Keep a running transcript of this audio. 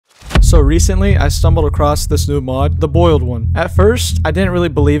So recently, I stumbled across this new mod, the boiled one. At first, I didn't really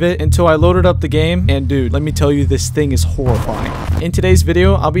believe it until I loaded up the game, and dude, let me tell you, this thing is horrifying. In today's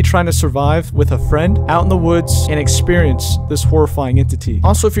video, I'll be trying to survive with a friend out in the woods and experience this horrifying entity.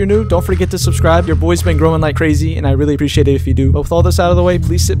 Also, if you're new, don't forget to subscribe. Your boy's been growing like crazy, and I really appreciate it if you do. But with all this out of the way,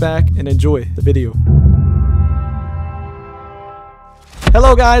 please sit back and enjoy the video.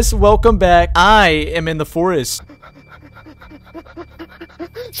 Hello guys, welcome back. I am in the forest.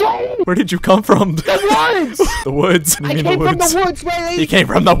 Where did you come from? The woods! The woods? I came from the woods, Swayle! You came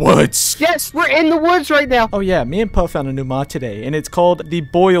from the woods! Yes, we're in the woods right now! Oh yeah, me and Puff found a new mod today, and it's called the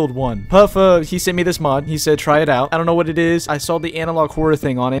boiled one. Puff, he sent me this mod. He said try it out. I don't know what it is. I saw the analog horror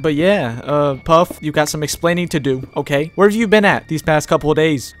thing on it. But yeah, Puff, you got some explaining to do, okay? Where have you been at these past couple of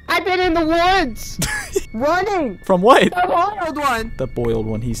days? I've been in the woods! Running! From what? The boiled one! The boiled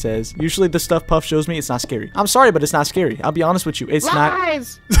one, he saes. Usually the stuff Puff shows me, it's not scary. I'm sorry, but it's not scary. I'll be honest with you. It's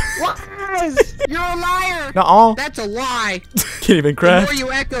Lies! not. Lies! You're a liar! Nuh-uh. That's a lie! Can't even craft. The more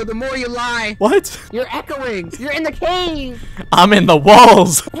you echo, the more you lie! What? You're echoing! You're in the cave! I'm in the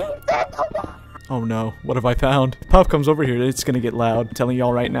walls! Oh no, what have I found? Puff comes over here, it's gonna get loud. I'm telling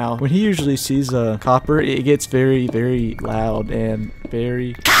y'all right now. When he usually sees a copper, it gets very, very loud and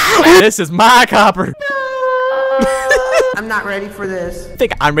very... This is my copper! I'm not ready for this.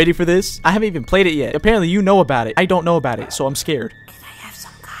 Think I'm ready for this? I haven't even played it yet. Apparently you know about it. I don't know about it, so I'm scared. Can I have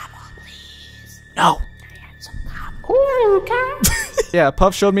some copper, please? No. Can I have some copper? Ooh, okay. Yeah,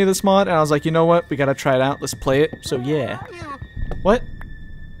 Puff showed me this mod, and I was like, you know what? We gotta try it out. Let's play it. So yeah. What?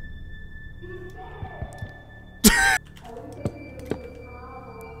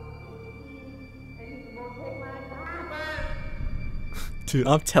 Dude,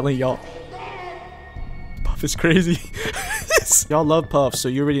 I'm telling y'all. Puff is crazy. Y'all love Puff, so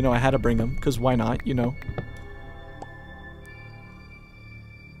you already know I had to bring him, because why not, you know?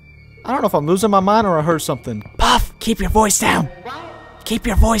 I don't know if I'm losing my mind or I heard something. Puff, keep your voice down. What? Keep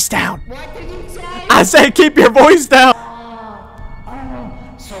your voice down. What did you say? I said keep your voice down.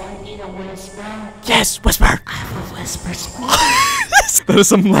 So I need a whisper? Yes, whisper. I will whisper. That is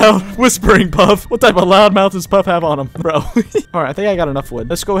some loud whispering, Puff. What type of loud mouth does Puff have on him, bro? Alright, I think I got enough wood.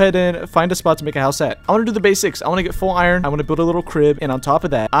 Let's go ahead and find a spot to make a house at. I want to do the basics. I want to get full iron. I want to build a little crib. And on top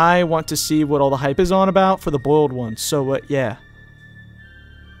of that, I want to see what all the hype is on about for the boiled one. So, yeah.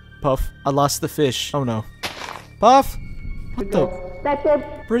 Puff, I lost the fish. Oh, no. Puff? What the? That's it.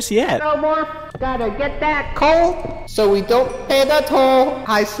 Where's he at? No more. Gotta get that coal so we don't pay the toll.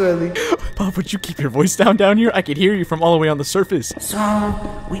 Hi, Swayle. Puff, would you keep your voice down here? I could hear you from all the way on the surface.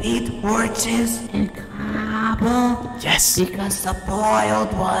 So, we need torches and cobble. Yes. Because the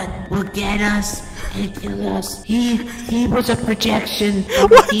boiled one will get us and kill us. He was a projection on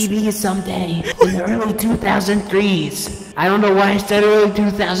TV someday in the early 2003s. I don't know why I said early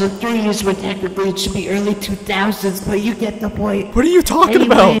 2003s when technically it should be early 2000s, but you get the point. What are you talking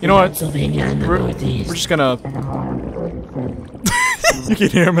about? You know what? Pennsylvania in the Northeast. We're just gonna... You can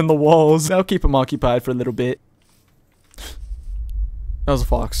hear him in the walls. I'll keep him occupied for a little bit. That was a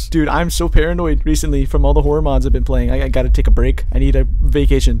fox. Dude, I'm so paranoid recently from all the horror mods I've been playing. I gotta take a break. I need a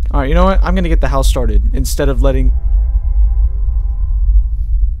vacation. Alright, you know what? I'm gonna get the house started instead of letting...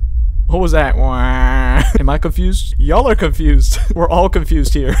 What was that? Am I confused? Y'all are confused. We're all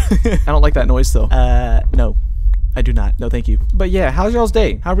confused here. I don't like that noise though. No. I do not. No, thank you. But yeah, how's y'all's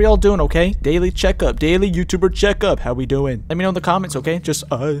day? How are y'all doing, okay? Daily checkup. Daily YouTuber checkup. How we doing? Let me know in the comments, okay? Just,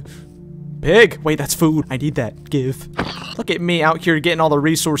 pig. Wait, that's food. I need that. Give. Look at me out here getting all the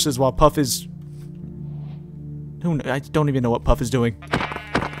resources while Puff is... I don't even know what Puff is doing.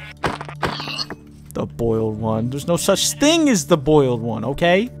 The boiled one. There's no such thing as the boiled one,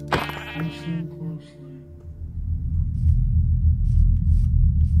 okay?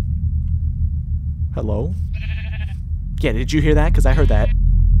 Hello? Yeah, did you hear that? Because I heard that.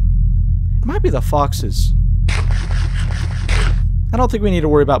 It might be the foxes. I don't think we need to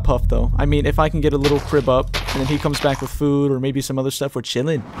worry about Puff, though. I mean, if I can get a little crib up, and then he comes back with food, or maybe some other stuff, we're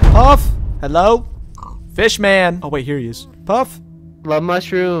chilling. Puff! Hello? Fish man! Oh, wait, here he is. Puff? Love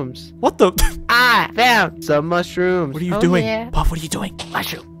mushrooms. What the? I found some mushrooms. What are you doing? Yeah. Puff, what are you doing?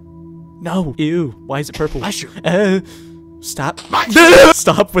 Mushroom. No. Ew. Why is it purple? Mushroom. Stop.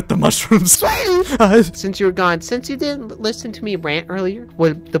 Stop with the mushrooms. Since you were gone, since you didn't listen to me rant earlier,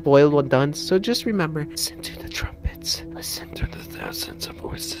 what the boiled one done, so just remember, Listen to the trumpets. Listen to the thousands of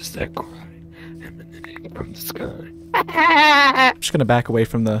voices that cry, emanating from the sky. I'm just gonna back away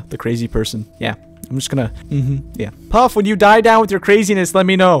from the crazy person. Yeah. I'm just gonna, yeah. Puff, when you die down with your craziness, let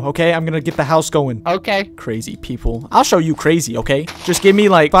me know, okay? I'm gonna get the house going. Okay. Crazy people. I'll show you crazy, okay? Just give me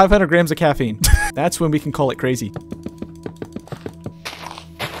like 500 grams of caffeine. That's when we can call it crazy.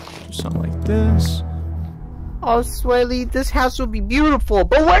 Do something like this. Oh, Swayle, this house will be beautiful,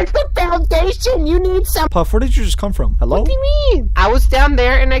 but where's the foundation? You need some. Puff, where did you just come from? Hello? What do you mean? I was down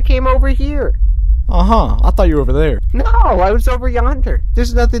there and I came over here. Uh-huh. I thought you were over there. No, I was over yonder.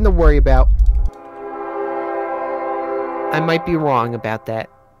 There's nothing to worry about. I might be wrong about that.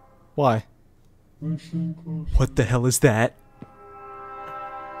 Why? What the hell is that?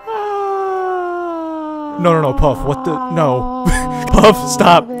 No, Puff. What the? No. Puff,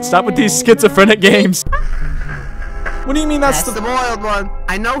 stop. Stop with these schizophrenic games. What do you mean that's the boiled one?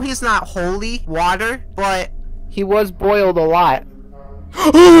 I know he's not holy water, but he was boiled a lot.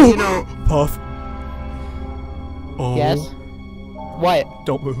 You know. Puff. Oh. Yes? What?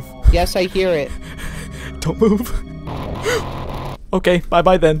 Don't move. Yes, I hear it. Don't move. Okay,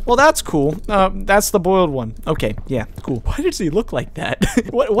 bye-bye then. Well, that's cool. That's the boiled one. Okay, yeah, cool. Why does he look like that?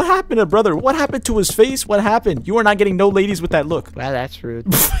 What happened to brother? What happened to his face? What happened? You are not getting no ladies with that look. Wow, that's rude.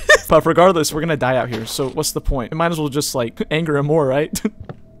 But regardless, we're gonna die out here, so what's the point? We might as well just, like, anger him more, right?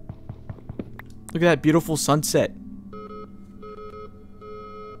 Look at that beautiful sunset.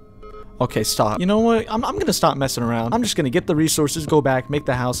 Okay, stop. You know what? I'm gonna stop messing around. I'm just gonna get the resources, go back, make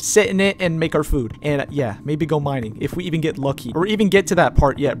the house, sit in it, and make our food. And yeah, maybe go mining if we even get lucky. Or even get to that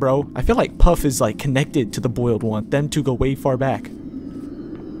part yet, bro. I feel like Puff is like connected to the boiled one. Them two go way far back.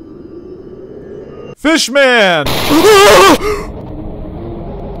 Fishman!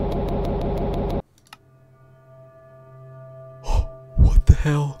 What the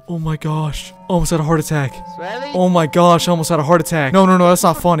hell? Oh my gosh. Almost had a heart attack. Swayle? Oh my gosh, I almost had a heart attack. No, that's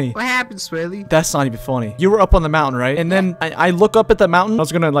not funny. What happened, Swayle? That's not even funny. You were up on the mountain, right? And then I look up at the mountain. I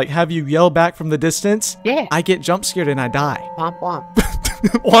was gonna like have you yell back from the distance. Yeah. I get jump scared and I die. Womp womp.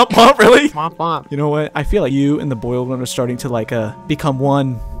 Womp womp, really? Womp womp. You know what? I feel like you and the boiled one are starting to like become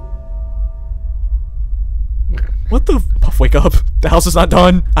one. What the? Puff, wake up. The house is not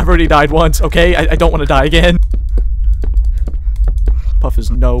done. I've already died once, okay? I don't want to die again. Puff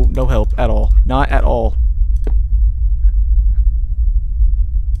is no help at all. Not at all.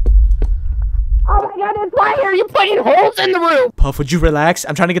 Oh my goodness, why are you putting holes in the roof? Puff, would you relax?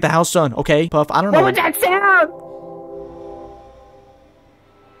 I'm trying to get the house done, okay? Puff, I don't know. What was that sound?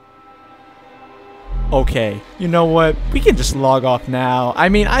 Okay, you know what? We can just log off now. I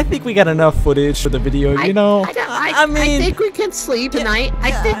mean, I think we got enough footage for the video, you know? I think we can sleep tonight.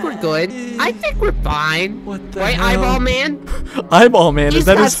 I think we're good. I think we're fine. What the Right, hell? Eyeball Man? Eyeball Man, He's is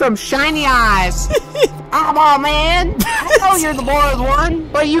that got his... some shiny eyes. Eyeball Man, I know you're the boiled one,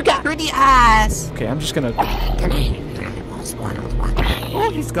 but you got pretty eyes. Okay, I'm just gonna... Oh,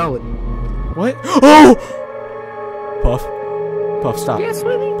 he's going. What? Oh! Puff. Puff, stop. Yes,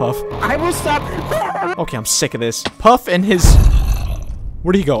 Swayle. Puff. I will stop. Okay, I'm sick of this. Puff and his...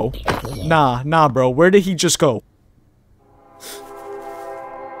 Where'd he go? Nah, bro. Where did he just go?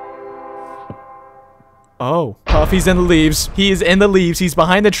 Oh. Puff, he's in the leaves. He is in the leaves. He's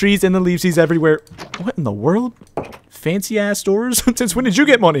behind the trees, in the leaves. He's everywhere. What in the world? Fancy-ass doors? Since when did you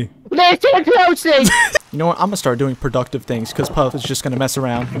get money? Let's get closing. You know what? I'm gonna start doing productive things, because Puff is just gonna mess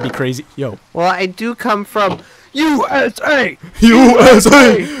around and be crazy. Yo. Well, I do come from USA.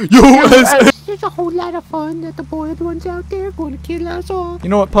 USA! There's a whole lot of fun that the boiled ones out there going to kill us all. You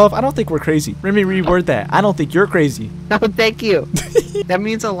know what, Puff? I don't think we're crazy. Let me reword that. I don't think you're crazy. No, thank you. That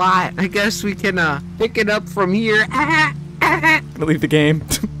means a lot. I guess we can pick it up from here. I'm gonna leave the game.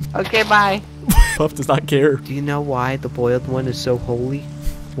 Okay, bye. Puff does not care. Do you know why the boiled one is so holy?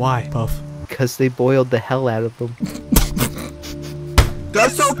 Why, Puff? Because they boiled the hell out of them.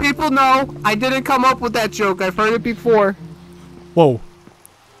 Just so people know, I didn't come up with that joke. I've heard it before. Whoa.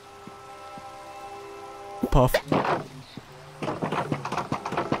 Puff.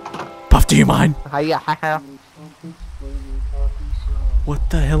 Puff, do you mind? What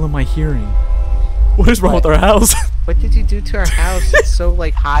the hell am I hearing? What is wrong with our house? What did you do to our house? It's so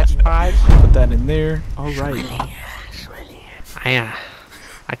like hodgepodge. Put that in there. All right.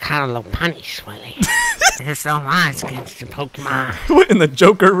 I kind of love punish, Swayle. There's no lines against the Pokemon. What in the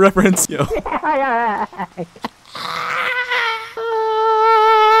Joker reference? Yo.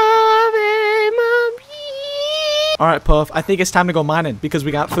 All right, Puff. I think it's time to go mining because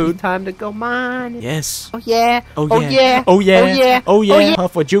we got food. Time to go mining. Yes. Oh yeah. Oh Oh yeah. yeah. Oh yeah. Oh yeah. Oh yeah. Oh, yeah.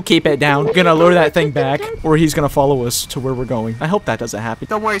 Puff, would you keep it down? Gonna lure that thing back, or he's gonna follow us to where we're going. I hope that doesn't happen.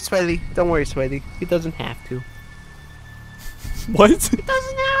 Don't worry, Swayle. Don't worry, Swayle. He doesn't have to. What? He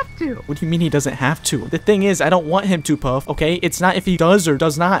doesn't have to. What do you mean he doesn't have to? The thing is, I don't want him to, Puff, okay? It's not if he does or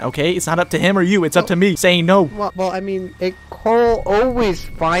does not, okay? It's not up to him or you. It's up to me saying no. Well, I mean, Cole always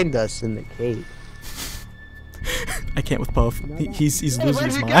find us in the cave. I can't with Puff. He's losing where'd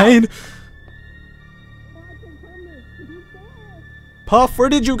his you go? mind. Puff, where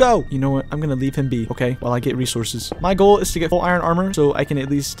did you go? You know what? I'm gonna leave him be, okay? While I get resources. My goal is to get full iron armor so I can at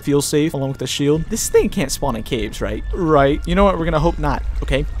least feel safe along with the shield. This thing can't spawn in caves, right? Right. You know what? We're gonna hope not,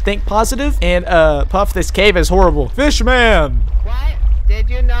 okay? Think positive. And, Puff, this cave is horrible. Fishman! What? Did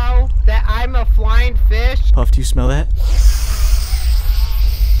you know that I'm a flying fish? Puff, do you smell that?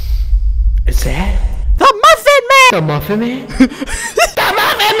 Is that The Muffin Man! the Muffin Man? The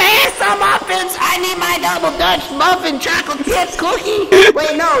Muffin Man! Some muffins! I need my double Dutch muffin chocolate chip cookie!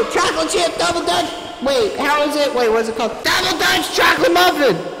 Wait, no, chocolate chip double Dutch. Wait, how is it? Wait, what's it called? Double Dutch chocolate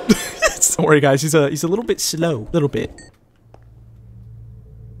muffin! Don't worry, guys. He's a little bit slow. Little bit.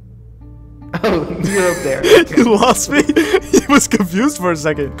 Oh, you're up there. You lost me? He was confused for a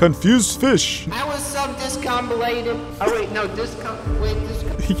second. Confused fish. I was so discombobulated. Oh, wait, no,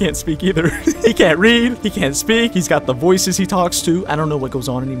 He can't speak either. He can't read. He can't speak. He's got the voices he talks to. I don't know what goes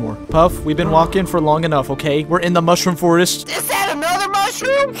on anymore. Puff, we've been walking for long enough, okay? We're in the mushroom forest. Is that another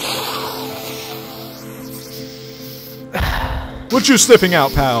mushroom? What you sniffing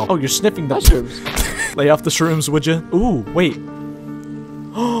out, pal? Oh, you're sniffing the mushrooms. Lay off the shrooms, would you? Ooh, wait.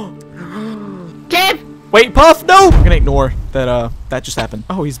 Kid! Wait, Puff, no! I'm gonna ignore that, that just happened.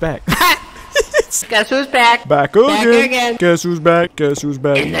 Oh, he's back. Guess who's back? Back again. Guess who's back? Guess who's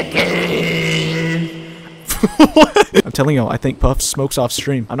back? I'm telling y'all, I think Puff smokes off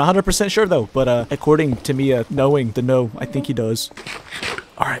stream. I'm not 100% sure though, but according to me knowing the know, I think he does.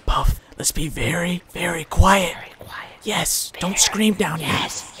 Alright, Puff, let's be very, very quiet. Yes, don't scream down here.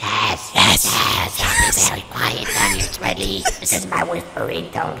 Yes. Yes. Be very quiet, down here, Swayle. This is my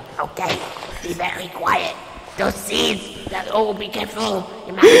whispering tone, okay? Be very quiet. Those seeds, be careful.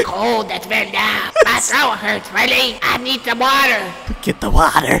 You might be cold, that's very down. My throat hurts, Swayle. I need some water. Get the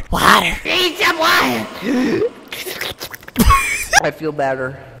water. Water. Need some water. I feel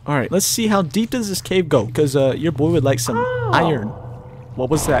better. Alright, let's see how deep does this cave go, because your boy would like some iron.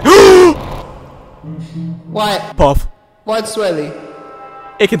 What was that? What? Puff. What, Swayle?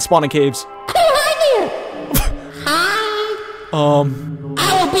 It can spawn in caves. Hi.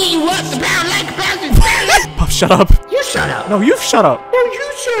 I will beat you up the pound like a pound. Puff, shut up. You shut up. No, you shut up. No,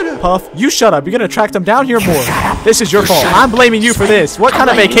 you shut up. Puff, you shut up. You're gonna track them down here more. This is your fault. I'm blaming you for this. What kind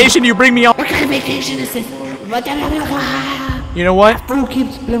of vacation you bring me on? What kind of vacation is this? You know what? Phone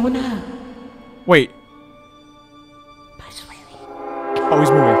keeps blowing up. Wait. Bye, Swayle. Oh, he's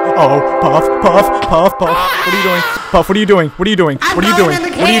moving. Oh, Puff. What are you doing? Puff, what are you doing? What are you doing? What are you doing?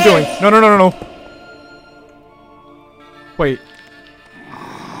 What are you doing? No. Wait.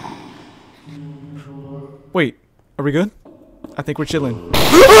 Wait. Are we good? I think we're chilling.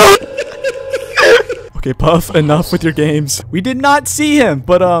 Okay, Puff, enough with your games. We did not see him,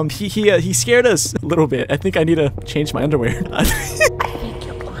 but he scared us a little bit. I think I need to change my underwear. I think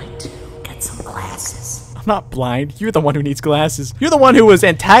you're blind too. Get some glasses. I'm not blind. You're the one who needs glasses. You're the one who was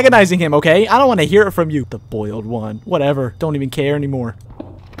antagonizing him, okay? I don't want to hear it from you. The boiled one. Whatever. Don't even care anymore.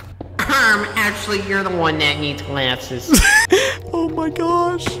 Actually, you're the one that needs glasses. Oh my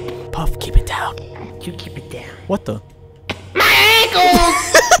gosh. Puff, keep it down. You keep it down. What the? My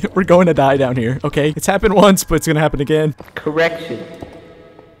ankles! We're going to die down here, okay? It's happened once, but it's gonna happen again. Correction.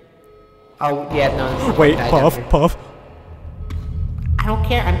 Oh, yeah, no. Wait, Puff. I don't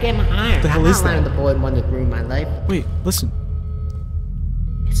care. I'm getting my iron. The hell I'm is not that? letting the boy one that ruined my life. Wait, listen.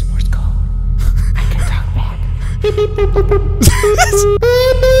 It's Morse code. I can talk back.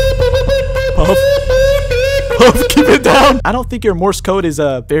 Puff, keep it down. I don't think your Morse code is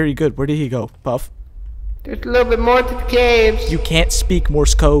very good. Where did he go, Puff? There's a little bit more to the caves. You can't speak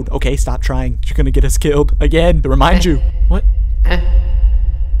Morse code. Okay, stop trying. You're gonna get us killed again. To remind you. What?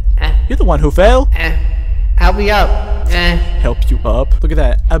 You're the one who fell. Help me up. Help you up. Look at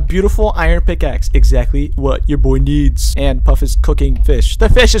that. A beautiful iron pickaxe. Exactly what your boy needs. And Puff is cooking fish. The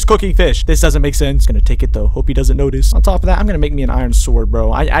fish is cooking fish. This doesn't make sense. Gonna take it though. Hope he doesn't notice. On top of that, I'm gonna make me an iron sword,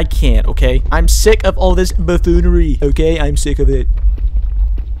 bro. I can't, okay? I'm sick of all this buffoonery, okay? I'm sick of it.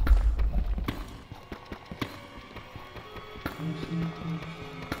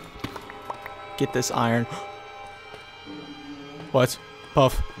 Get this iron. What?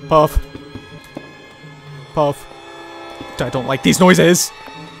 Puff. I don't like these noises.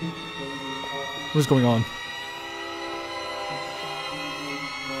 What is going on?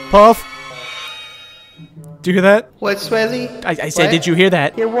 Puff? Do you hear that? What, Swayle? I said, What? did you hear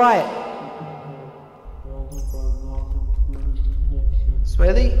that? Hear what?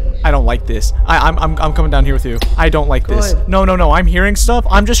 Swayle? I don't like this. I'm coming down here with you. I don't like this. Good. No. I'm hearing stuff.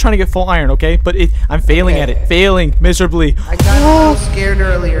 I'm just trying to get full iron, okay? But I'm failing at it. Failing miserably. I got a little scared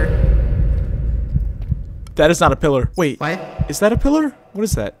earlier. That is not a pillar. Wait. What? Is that a pillar? What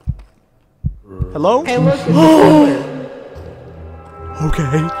is that? Hello? Hey, look, it's a pillar. Okay,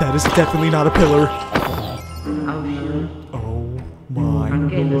 that is definitely not a pillar. Oh, Oh my. I'm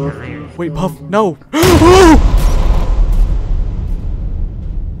getting this iron. Wait, Puff, no.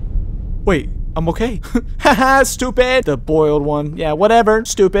 Wait, I'm okay. Haha, stupid. The boiled one. Yeah, whatever.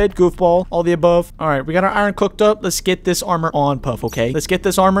 Stupid, goofball, all the above. All right, we got our iron cooked up. Let's get this armor on, Puff, okay? Let's get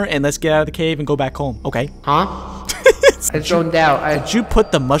this armor and let's get out of the cave and go back home, okay? Huh? I zoned out. Did you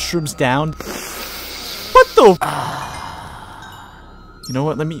put the mushrooms down? What the? You know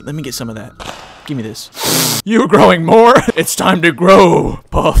what? Let me get some of that. Give me this. You're growing more. It's time to grow,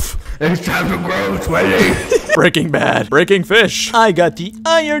 Puff. It's time to grow, Swayle. Breaking Bad. Breaking fish. I got the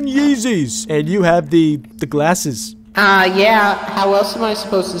iron Yeezys. And you have the glasses. Yeah, how else am I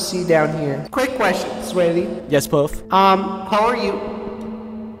supposed to see down here? Quick question, Swayle. Yes, Puff. How are you?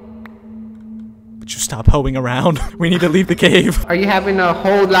 Would you stop hoeing around? We need to leave the cave. Are you having a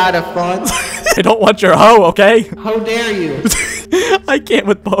whole lot of fun? I don't want your hoe, okay? How dare you? I can't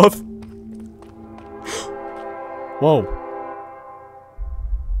with Puff. Whoa.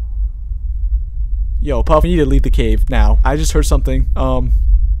 Yo, Puff, we need to leave the cave now. I just heard something.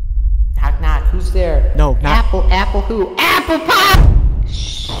 Knock, knock. Who's there? No, not. Apple who? Apple Pop!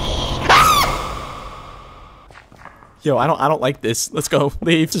 Yo, I don't like this. Let's go.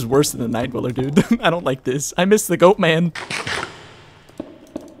 Leave. This is worse than the Night Dweller, dude. I don't like this. I miss the goat man.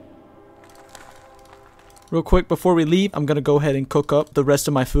 Real quick, before we leave, I'm gonna go ahead and cook up the rest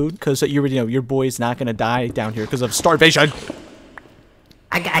of my food, because you already know your boy is not gonna die down here because of starvation.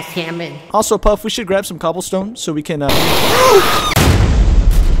 I got salmon. Also, Puff, we should grab some cobblestone so we can,